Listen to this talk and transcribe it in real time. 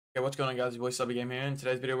Okay, what's going on, guys? Your boy Subby Game here. In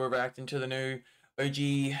today's video, we're reacting to the new OG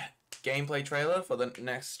gameplay trailer for the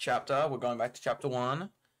next chapter. We're going back to chapter 1.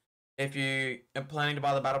 If you are planning to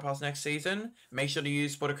buy the Battle Pass next season, make sure to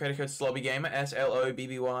use for the credit code SlobbyGamer,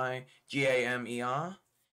 SLOBBYGAMER,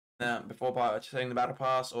 before purchasing the Battle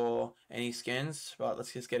Pass or any skins. But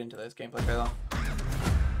let's just get into this gameplay trailer.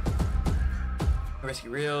 Risky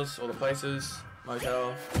Reels, all the places,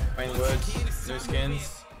 motel, Rain Woods, new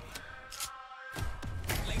skins.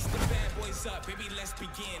 Up, baby, let's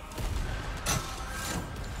begin. I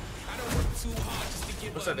don't work too hard just to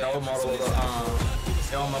give. Looks like the old model of their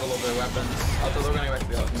weapons. I thought they were going to go back to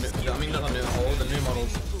the old, I mean not the new old, the new models.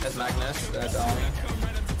 There's Magnus, there's Darling.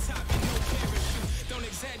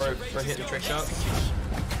 For hitting trick shots.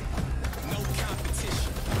 No competition.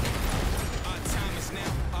 Our time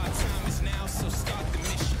is now, so start the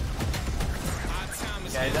mission. Our time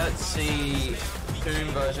is okay, that's the Tomb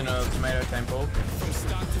version of Tomato Temple. From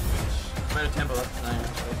start to finish. Tomato Temple, that's the name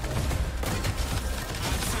actually.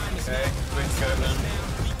 Okay, quick scoping.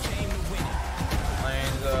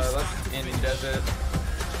 Lanes, that's in the desert.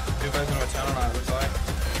 New version of Eternal Night, looks like.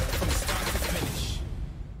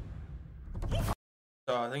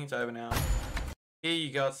 So I think it's over now. Here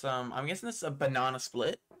you got some, I'm guessing this is a banana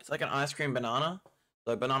split. It's like an ice cream banana.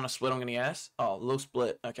 So banana split, I'm gonna guess. Oh, little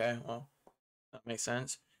split, okay, well, that makes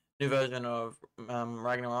sense. New version of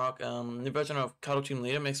Ragnarok. New version of Cuddle Team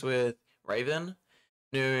Leader mixed with Raven.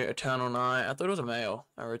 New Eternal Night. I thought it was a male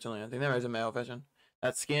originally. I think there is a male version.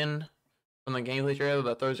 That skin from the gameplay trailer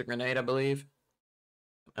that throws a grenade, I believe.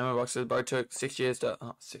 Ammo boxes. Bro took 6 years to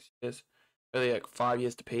 6 years. Really like 5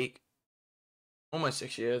 years to peak. Almost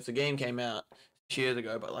 6 years. The game came out 6 years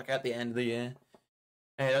ago, but like at the end of the year.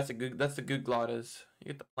 Hey, that's the good gliders. You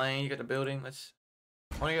get the plane, you get the building. I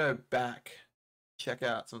wanna go back. Check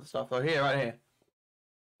out some of the stuff. Oh, here, right here.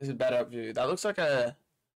 This is better view. That looks like a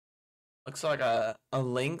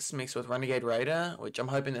Lynx mixed with Renegade Raider, which I'm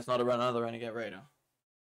hoping that's not another Renegade Raider.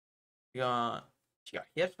 She got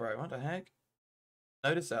hips, bro. What the heck?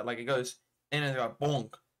 Notice that, like it goes in and it's got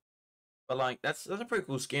bonk. But like that's a pretty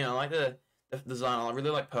cool skin. I like the design. I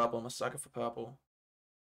really like purple. I'm a sucker for purple.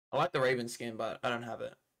 I like the Raven skin, but I don't have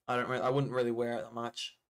it. I wouldn't really wear it that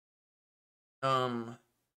much.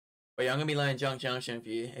 But yeah, I'm gonna be laying Junk Junction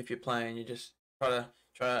if you're playing. You just try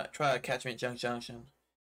to catch me at Junk Junction.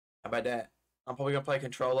 How about that? I'm probably gonna play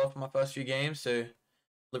controller for my first few games to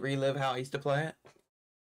relive how I used to play it.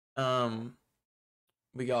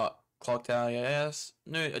 We got Clock Tower, yes.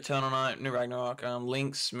 New Eternal Night, new Ragnarok.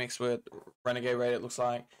 Lynx mixed with Renegade Raid. It looks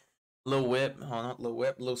like Lil Whip. Oh, not Lil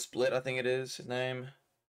Whip. Lil Split, I think it is his name.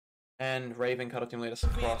 And Raven Cuddle Team Leader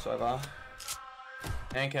crossover.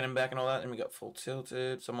 And Cannon back and all that. And we got Full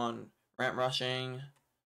Tilted. Someone ramp rushing.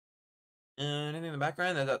 And anything in the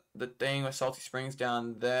background? There's the thing with Salty Springs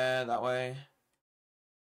down there, that way.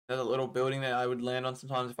 There's a little building that I would land on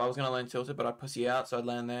sometimes if I was going to land tilted, but I'd pussy out, so I'd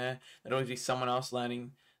land there. There'd always be someone else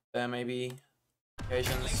landing there, maybe.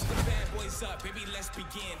 Occasions.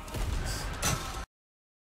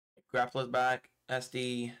 Grappler's back.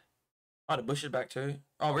 SD. Oh, the bush is back too.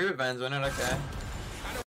 Oh, Reboot Van's in it, okay.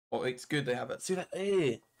 Oh, it's good they have it. See that?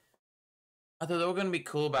 Hey. I thought they were going to be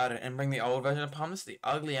cool about it and bring the old version of pump. This is the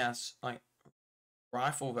ugly ass, like,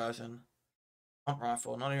 rifle version. Pump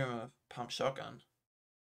rifle, not even a pump shotgun.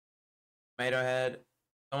 Tomato head.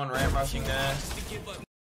 Someone ramp rushing there. A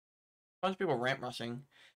bunch of people ramp rushing.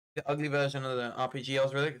 The ugly version of the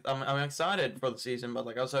RPG. I'm excited for the season, but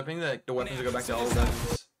like I was hoping that the weapons would go back to old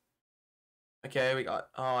versions. Okay, we got,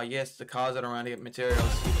 oh yes, the cars that are around to get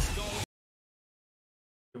materials.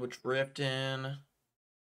 People drifting.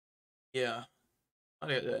 Yeah.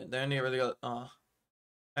 They only really got,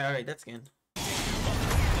 alright, that skin.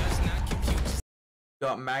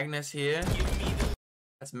 Got Magnus here.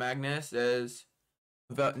 That's Magnus. There's,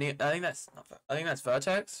 I think that's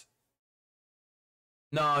Vertex.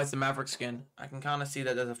 No, it's the Maverick skin. I can kind of see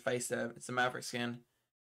that there's a face there. It's the Maverick skin.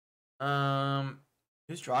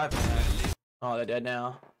 Who's driving that? Oh, they're dead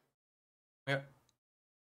now. Yep.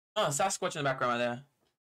 Oh, Sasquatch in the background right there.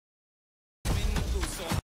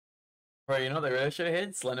 Bro, you know they really should have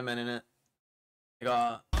hit Slenderman in it. They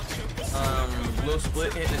got Lil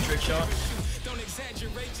Split hitting a trick shot.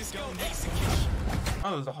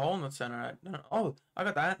 Oh, there's a hole in the center. Oh, I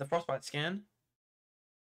got that. The Frostbite skin.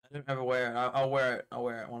 I didn't ever wear it. I'll wear it. I'll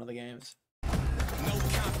wear it one of the games.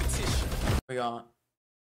 We got. Is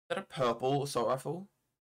that a purple assault rifle?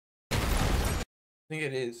 I think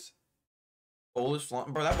it is. Ball is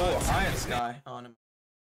flying. Bro, that ball is high in the sky. Oh, no.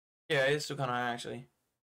 Yeah, it's still kind of high actually.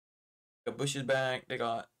 Got Bush's back. They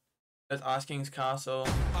got. There's Ice King's castle.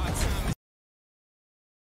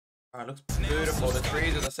 Alright, looks beautiful. The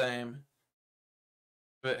trees are the same.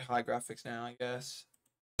 A bit high graphics now, I guess.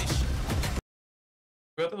 I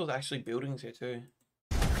forgot there was actually buildings here too.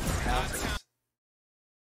 Houses.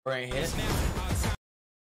 Right here.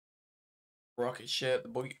 Rocket ship. The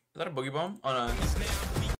boogie. Is that a boogie bomb? Oh no.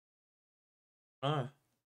 No.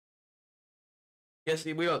 Yeah,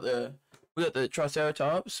 see, we got the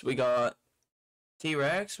Triceratops. We got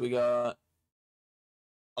T-Rex. We got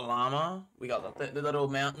a llama. We got the little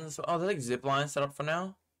mountains. Oh, there's like zip line set up for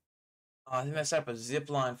now. Oh, I think they set up a zip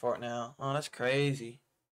line for it now. Oh, that's crazy.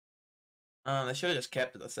 They should have just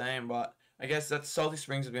kept it the same, but I guess that Salty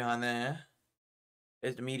Springs is behind there.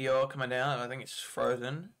 There's the meteor coming down. I think it's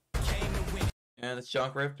frozen. And the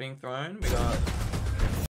junk rift being thrown.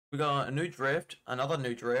 We got a new drift, another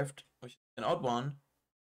new drift, which is an odd one,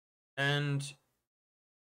 and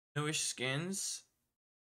newish skins.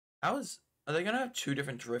 Are they gonna have two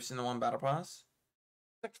different drifts in the one battle pass?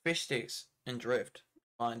 It's like fish sticks and drift.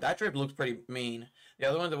 Fine, that drift looks pretty mean. The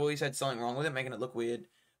other ones have always had something wrong with it, making it look weird.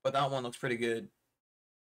 But that one looks pretty good.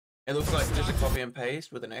 It looks like just a copy and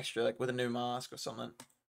paste with an extra, like with a new mask or something.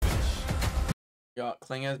 We got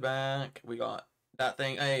Clingers back. We got that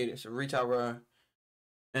thing. Hey, it's a retail row.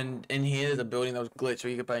 And in here, there's a building that was glitched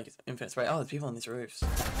where you could buy infinite spray. Oh, there's people on these roofs.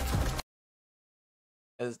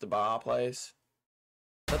 There's the bar place.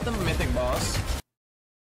 Is that the mythic boss?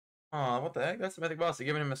 Oh, what the heck? That's the mythic boss. They're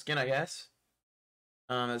giving him a skin, I guess.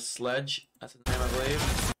 There's Sledge. That's his name, I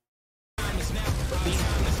believe.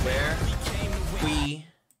 Where? We.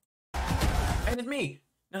 Hey, there's me.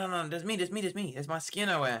 No, there's me. There's my skin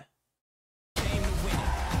I wear.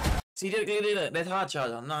 See, look, there's hard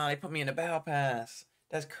charge on. Nah, they put me in a battle pass.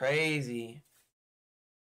 That's crazy.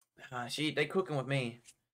 They cooking with me.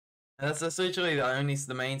 That's literally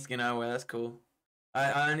the main skin I wear. That's cool.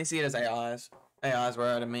 I only see it as AIs. AIs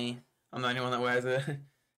wear it of me. I'm the only one that wears it.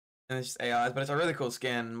 And it's just AIs, but it's a really cool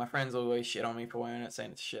skin. My friends always shit on me for wearing it,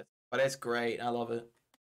 saying it's shit. But it's great. I love it.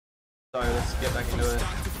 So let's get back into it.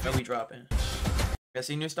 Where we dropping? Yeah,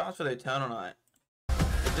 see, new starts for the Eternal Knight.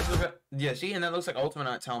 Yeah, see, and that looks like Ultimate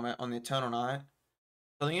Knight's helmet on the Eternal Knight.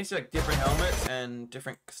 So I think it's like different helmets and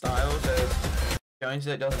different styles. There's Jonesy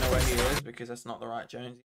that doesn't know where he is because that's not the right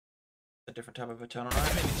Jonesy. A different type of Eternal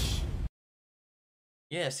Knight.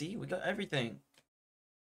 Yeah, see, we got everything.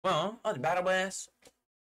 Well, oh, the Battle Blast.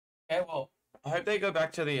 Okay, well, I hope they go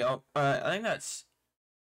back to the. I think that's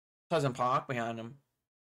Pleasant Park behind them.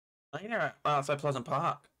 I think they're outside Pleasant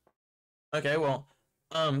Park. Okay, well,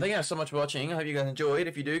 thank you guys so much for watching. I hope you guys enjoyed.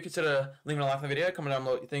 If you do, consider leaving a like on the video, comment down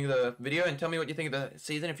below what you think of the video, and tell me what you think of the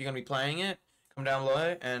season if you're going to be playing it. Comment down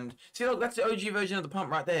below, and see, look, that's the OG version of the pump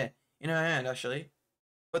right there, in her hand, actually.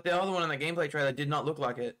 But the other one in the gameplay trailer did not look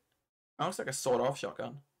like it. It looks like a sawed-off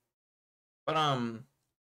shotgun. But,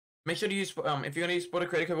 make sure to use, if you're going to use Sporter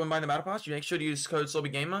Credit Code when buying the Battle Pass, you make sure to use code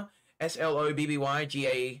SLOBBYGAMER,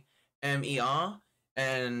 SLOBBYGAMER,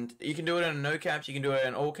 and you can do it in no caps, you can do it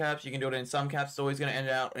in all caps, you can do it in some caps, it's always going to end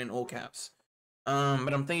out in all caps. But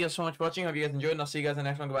thank you guys so much for watching, hope you guys enjoyed, and I'll see you guys in the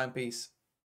next one, goodbye and peace.